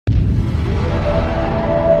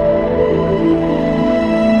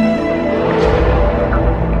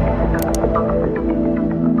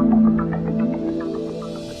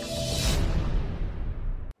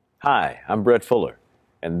I'm Brett Fuller,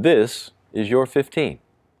 and this is Your 15.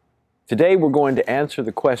 Today we're going to answer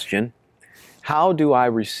the question, how do I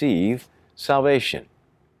receive salvation?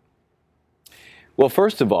 Well,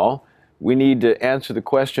 first of all, we need to answer the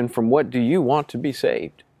question, from what do you want to be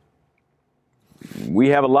saved? We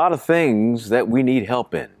have a lot of things that we need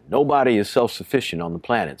help in. Nobody is self-sufficient on the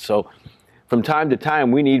planet, so from time to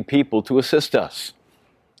time we need people to assist us.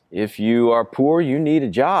 If you are poor, you need a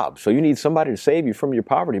job, so you need somebody to save you from your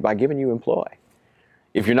poverty by giving you employ.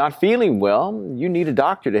 If you're not feeling well, you need a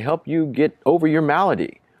doctor to help you get over your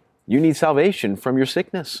malady. You need salvation from your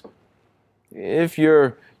sickness. If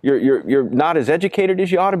you're not as educated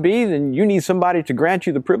as you ought to be, then you need somebody to grant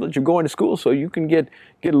you the privilege of going to school so you can get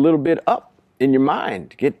a little bit up in your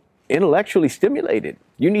mind, get intellectually stimulated.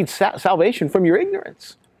 You need salvation from your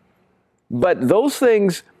ignorance. But those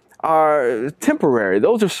things are temporary.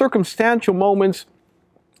 Those are circumstantial moments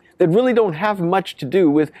that really don't have much to do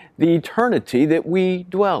with the eternity that we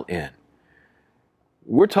dwell in.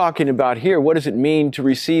 We're talking about here, what does it mean to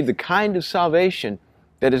receive the kind of salvation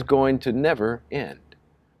that is going to never end?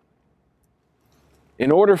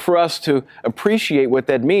 In order for us to appreciate what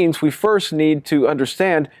that means, we first need to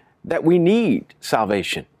understand that we need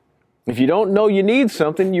salvation. If you don't know you need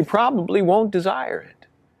something, you probably won't desire it.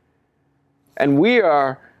 And we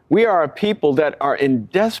are a people that are in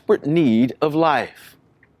desperate need of life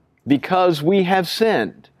because we have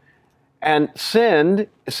sinned. And sin,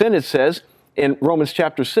 it says in Romans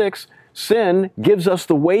chapter 6, sin gives us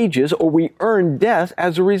the wages, or we earn death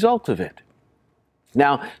as a result of it.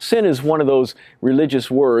 Now, sin is one of those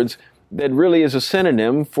religious words that really is a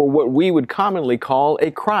synonym for what we would commonly call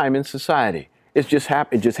a crime in society. It just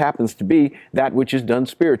happens to be that which is done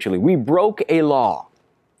spiritually. We broke a law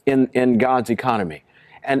in God's economy,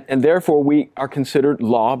 and therefore we are considered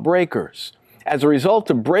law breakers. As a result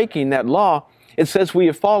of breaking that law, it says we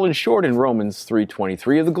have fallen short in Romans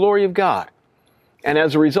 3:23 of the glory of God. And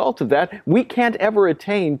as a result of that, we can't ever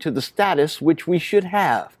attain to the status which we should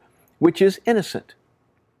have, which is innocent.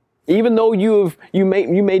 Even though you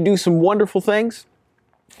may do some wonderful things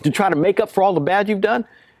to try to make up for all the bad you've done,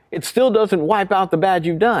 it still doesn't wipe out the bad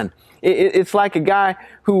you've done. It's like a guy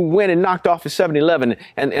who went and knocked off his 7-Eleven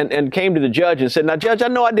and came to the judge and said, "Now, Judge, I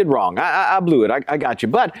know I did wrong. I blew it. I got you.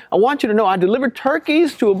 But I want you to know I delivered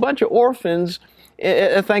turkeys to a bunch of orphans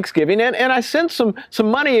at Thanksgiving, and I sent some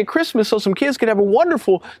money at Christmas so some kids could have a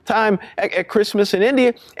wonderful time at Christmas in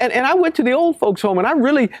India. And I went to the old folks' home, and I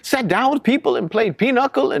really sat down with people and played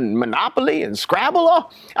Pinochle and Monopoly and Scrabble. Oh,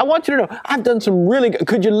 I want you to know I've done some really good.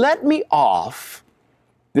 Could you let me off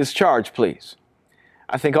this charge, please?"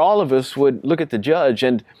 I think all of us would look at the judge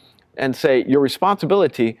and say, your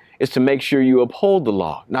responsibility is to make sure you uphold the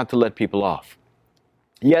law, not to let people off.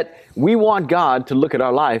 Yet we want God to look at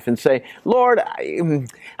our life and say, "Lord,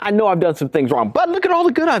 I know I've done some things wrong, but look at all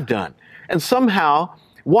the good I've done." And somehow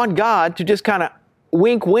want God to just kind of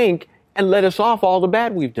wink, wink, and let us off all the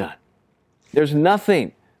bad we've done. There's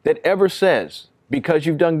nothing that ever says, because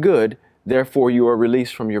you've done good, therefore you are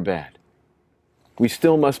released from your bad. We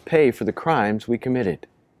still must pay for the crimes we committed.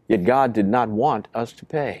 Yet God did not want us to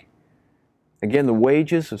pay. Again, the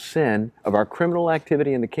wages of sin, of our criminal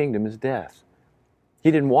activity in the kingdom, is death.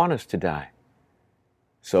 He didn't want us to die.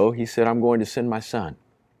 So He said, "I'm going to send my Son."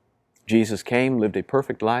 Jesus came, lived a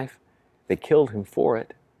perfect life. They killed Him for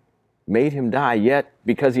it, made Him die, yet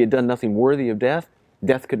because He had done nothing worthy of death,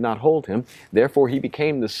 death could not hold Him. Therefore, He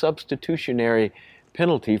became the substitutionary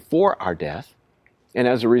penalty for our death. And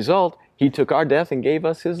as a result, He took our death and gave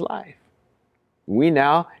us His life. We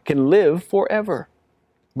now can live forever.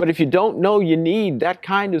 But if you don't know you need that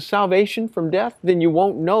kind of salvation from death, then you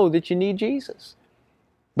won't know that you need Jesus.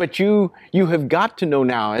 But you have got to know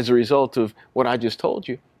now, as a result of what I just told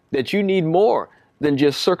you, that you need more than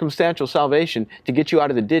just circumstantial salvation to get you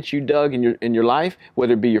out of the ditch you dug in your life,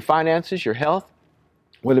 whether it be your finances, your health,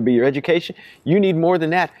 whether it be your education. You need more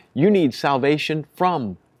than that. You need salvation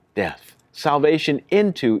from death, salvation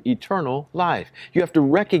into eternal life. You have to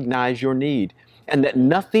recognize your need, and that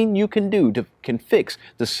nothing you can do can fix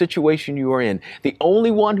the situation you are in. The only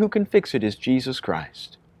one who can fix it is Jesus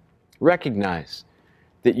Christ. Recognize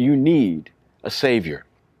that you need a Savior.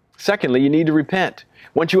 Secondly, you need to repent.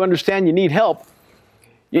 Once you understand you need help,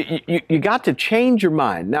 you got to change your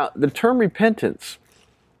mind. Now, the term repentance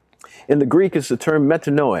in the Greek is the term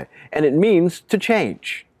metanoia, and it means to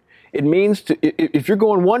change. It means if you're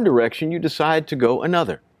going one direction, you decide to go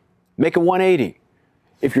another. Make a 180.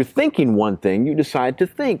 If you're thinking one thing, you decide to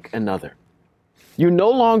think another. You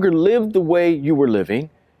no longer live the way you were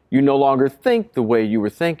living. You no longer think the way you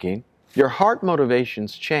were thinking. Your heart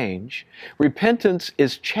motivations change. Repentance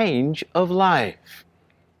is change of life.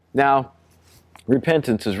 Now,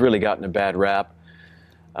 Repentance has really gotten a bad rap,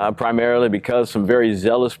 primarily because some very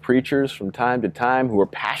zealous preachers from time to time who are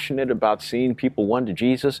passionate about seeing people won to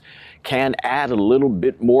Jesus can add a little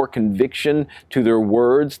bit more conviction to their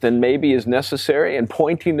words than maybe is necessary, and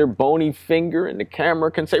pointing their bony finger in the camera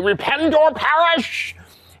can say, "Repent or perish!"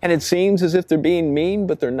 And it seems as if they're being mean,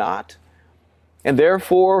 but they're not. And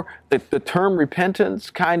therefore, the term repentance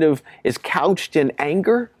kind of is couched in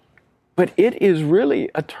anger, but it is really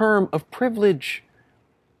a term of privilege.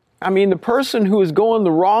 I mean, the person who is going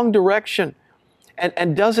the wrong direction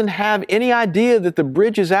and doesn't have any idea that the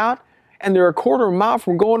bridge is out and they're a quarter of a mile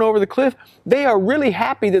from going over the cliff, they are really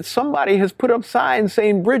happy that somebody has put up signs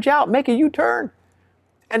saying, "Bridge out, make a U-turn."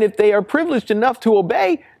 And if they are privileged enough to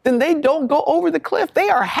obey, then they don't go over the cliff. They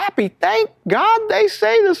are happy. Thank God they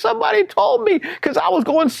say that somebody told me, because I was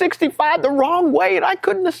going 65 the wrong way and I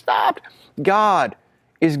couldn't have stopped. God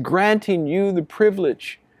is granting you the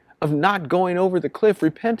privilege of not going over the cliff.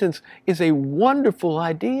 Repentance is a wonderful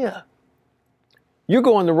idea. You're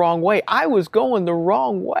going the wrong way. I was going the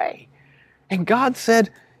wrong way. And God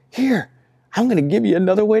said, "Here, I'm going to give you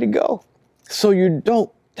another way to go so you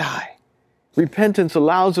don't die." Repentance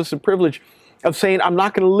allows us the privilege of saying, "I'm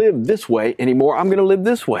not going to live this way anymore. I'm going to live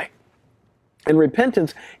this way." And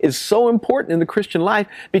repentance is so important in the Christian life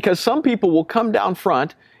because some people will come down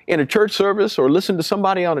front in a church service or listen to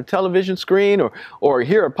somebody on a television screen or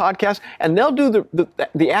hear a podcast, and they'll do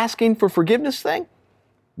the asking for forgiveness thing,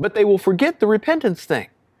 but they will forget the repentance thing.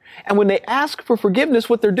 And when they ask for forgiveness,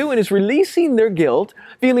 what they're doing is releasing their guilt,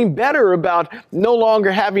 feeling better about no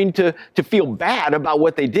longer having to feel bad about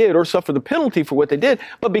what they did or suffer the penalty for what they did.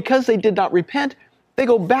 But because they did not repent, they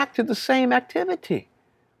go back to the same activity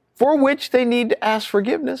for which they need to ask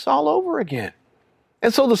forgiveness all over again.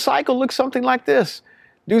 And so the cycle looks something like this.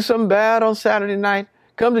 Do something bad on Saturday night.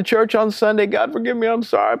 Come to church on Sunday. "God, forgive me. I'm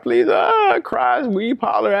sorry. Please." Cries, weep,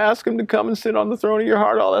 holler, ask Him to come and sit on the throne of your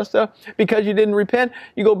heart, all that stuff. Because you didn't repent,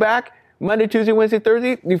 you go back Monday, Tuesday, Wednesday,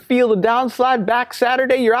 Thursday. You feel the downslide back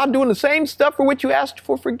Saturday. You're out doing the same stuff for which you asked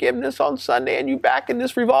for forgiveness on Sunday, and you're back in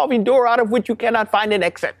this revolving door out of which you cannot find an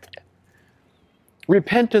exit.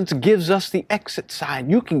 Repentance gives us the exit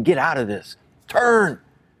sign. You can get out of this. Turn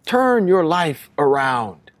your life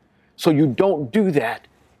around so you don't do that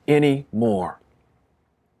anymore.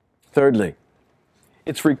 Thirdly,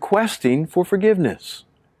 it's requesting for forgiveness.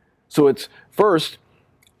 So it's first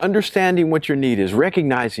understanding what your need is,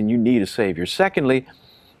 recognizing you need a Savior. Secondly,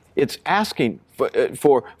 it's asking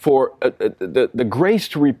for the grace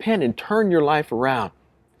to repent and turn your life around.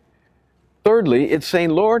 Thirdly, it's saying,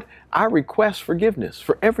 "Lord, I request forgiveness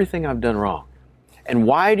for everything I've done wrong." And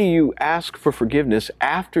why do you ask for forgiveness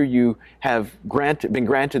after you have been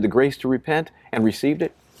granted the grace to repent and received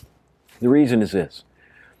it? The reason is this.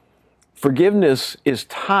 Forgiveness is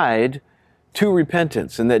tied to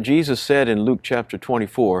repentance, and that Jesus said in Luke chapter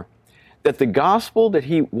 24 that the gospel that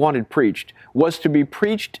He wanted preached was to be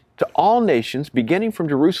preached to all nations, beginning from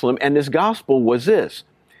Jerusalem, and this gospel was this.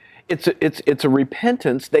 It's a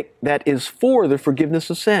repentance that is for the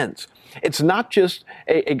forgiveness of sins. It's not just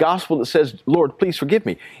a gospel that says, "Lord, please forgive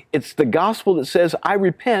me." It's the gospel that says, "I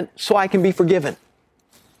repent so I can be forgiven."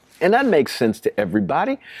 And that makes sense to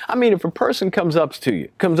everybody. I mean, if a person comes up to you,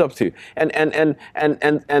 and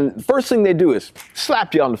first thing they do is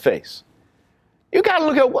slap you on the face, you got to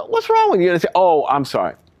look at what's wrong with you and say, "Oh, I'm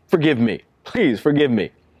sorry. Forgive me. Please forgive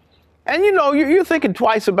me." And you're thinking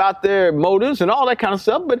twice about their motives and all that kind of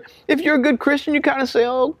stuff. But if you're a good Christian, you kind of say,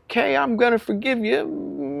 "Okay, I'm going to forgive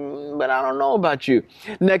you, but I don't know about you."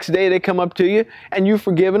 Next day they come up to you and you've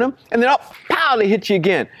forgiven them, and then pow, they hit you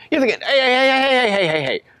again. You're thinking,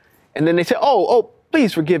 hey. And then they say, oh,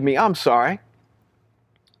 please forgive me. I'm sorry.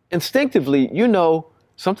 Instinctively, you know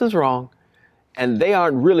something's wrong, and they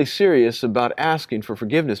aren't really serious about asking for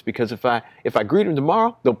forgiveness, because if I greet them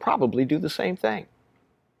tomorrow, they'll probably do the same thing.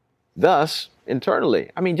 Thus, internally,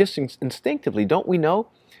 just instinctively, don't we know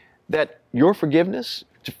that your forgiveness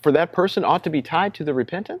for that person ought to be tied to the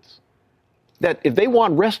repentance? That if they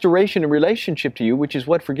want restoration in relationship to you, which is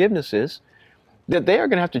what forgiveness is, that they are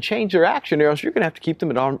going to have to change their action, or else you're going to have to keep them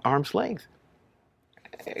at arm's length.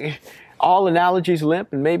 All analogies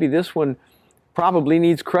limp, and maybe this one probably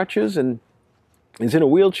needs crutches and is in a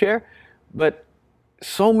wheelchair, but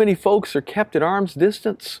so many folks are kept at arm's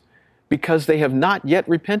distance because they have not yet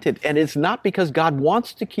repented. And it's not because God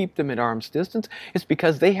wants to keep them at arm's distance. It's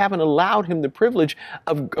because they haven't allowed Him the privilege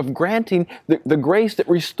of granting the grace that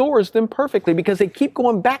restores them perfectly, because they keep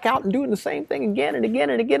going back out and doing the same thing again and again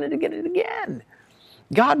and again and again and again.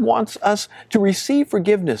 God wants us to receive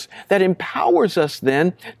forgiveness that empowers us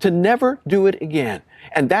then to never do it again.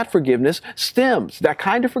 And that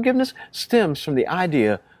kind of forgiveness stems from the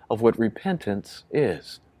idea of what repentance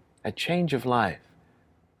is, a change of life.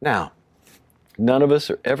 Now, none of us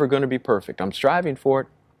are ever going to be perfect. I'm striving for it.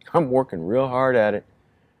 I'm working real hard at it.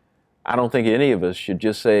 I don't think any of us should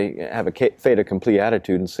just have a fait accompli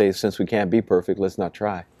attitude and say, since we can't be perfect, let's not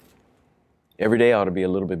try. Every day ought to be a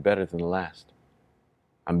little bit better than the last.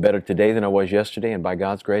 I'm better today than I was yesterday, and by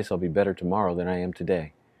God's grace, I'll be better tomorrow than I am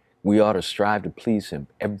today. We ought to strive to please Him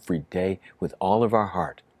every day with all of our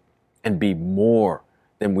heart and be more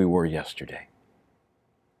than we were yesterday.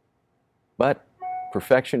 But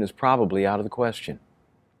perfection is probably out of the question.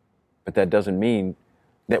 But that doesn't mean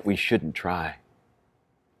that we shouldn't try.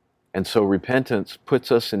 And so repentance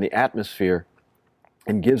puts us in the atmosphere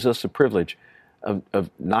and gives us the privilege of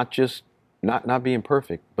not being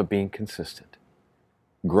perfect, but being consistent.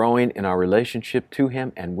 Growing in our relationship to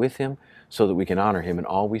Him and with Him so that we can honor Him in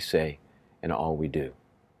all we say and all we do.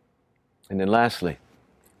 And then lastly,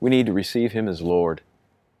 we need to receive Him as Lord,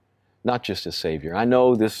 not just as Savior. I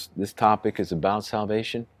know this topic is about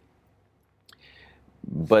salvation,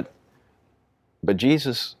 but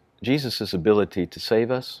Jesus' ability to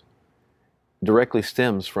save us directly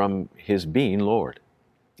stems from His being Lord.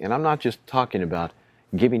 And I'm not just talking about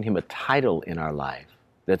giving Him a title in our life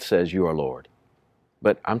that says you are Lord,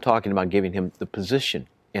 but I'm talking about giving Him the position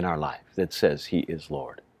in our life that says He is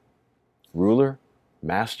Lord. Ruler,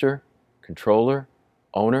 master, controller,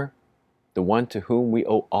 owner, the one to whom we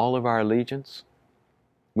owe all of our allegiance.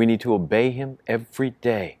 We need to obey Him every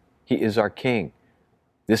day. He is our King.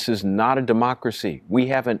 This is not a democracy. We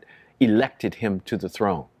haven't elected Him to the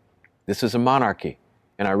throne. This is a monarchy.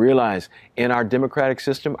 And I realize in our democratic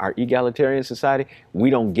system, our egalitarian society, we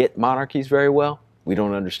don't get monarchies very well. We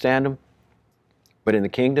don't understand them. But in the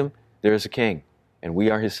kingdom, there is a king, and we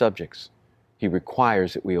are His subjects. He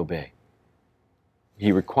requires that we obey.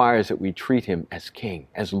 He requires that we treat Him as King,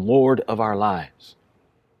 as Lord of our lives.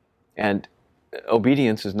 And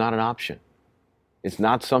obedience is not an option. It's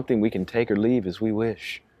not something we can take or leave as we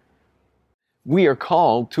wish. We are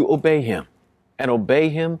called to obey Him, and obey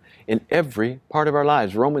Him in every part of our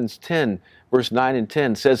lives. Romans 10, verse 9 and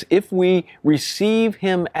 10 says, if we receive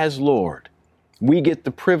Him as Lord, we get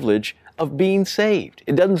the privilege of being saved.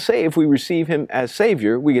 It doesn't say if we receive Him as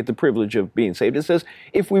Savior, we get the privilege of being saved. It says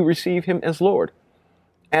if we receive Him as Lord.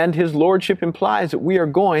 And His Lordship implies that we are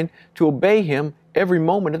going to obey Him every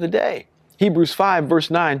moment of the day. Hebrews 5, verse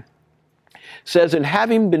 9 says, and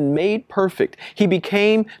having been made perfect, He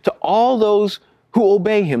became to all those who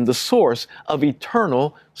obey Him the source of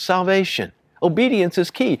eternal salvation. Obedience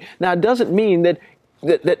is key. Now, it doesn't mean that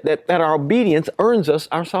our obedience earns us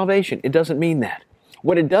our salvation. It doesn't mean that.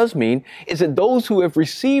 What it does mean is that those who have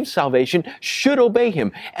received salvation should obey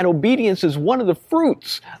Him. And obedience is one of the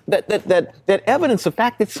fruits that evidence the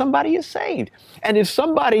fact that somebody is saved. And if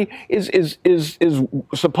somebody is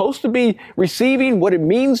supposed to be receiving what it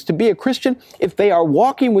means to be a Christian, if they are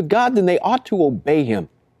walking with God, then they ought to obey Him.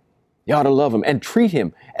 You ought to love Him and treat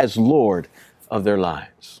Him as Lord of their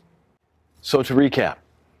lives. So to recap,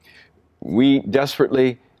 we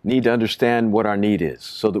desperately need to understand what our need is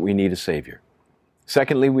so that we need a Savior.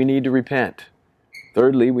 Secondly, we need to repent.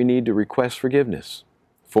 Thirdly, we need to request forgiveness.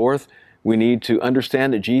 Fourth, we need to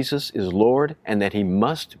understand that Jesus is Lord and that He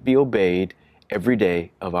must be obeyed every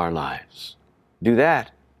day of our lives. Do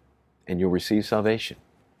that, and you'll receive salvation.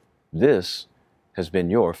 This has been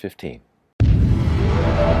your 15.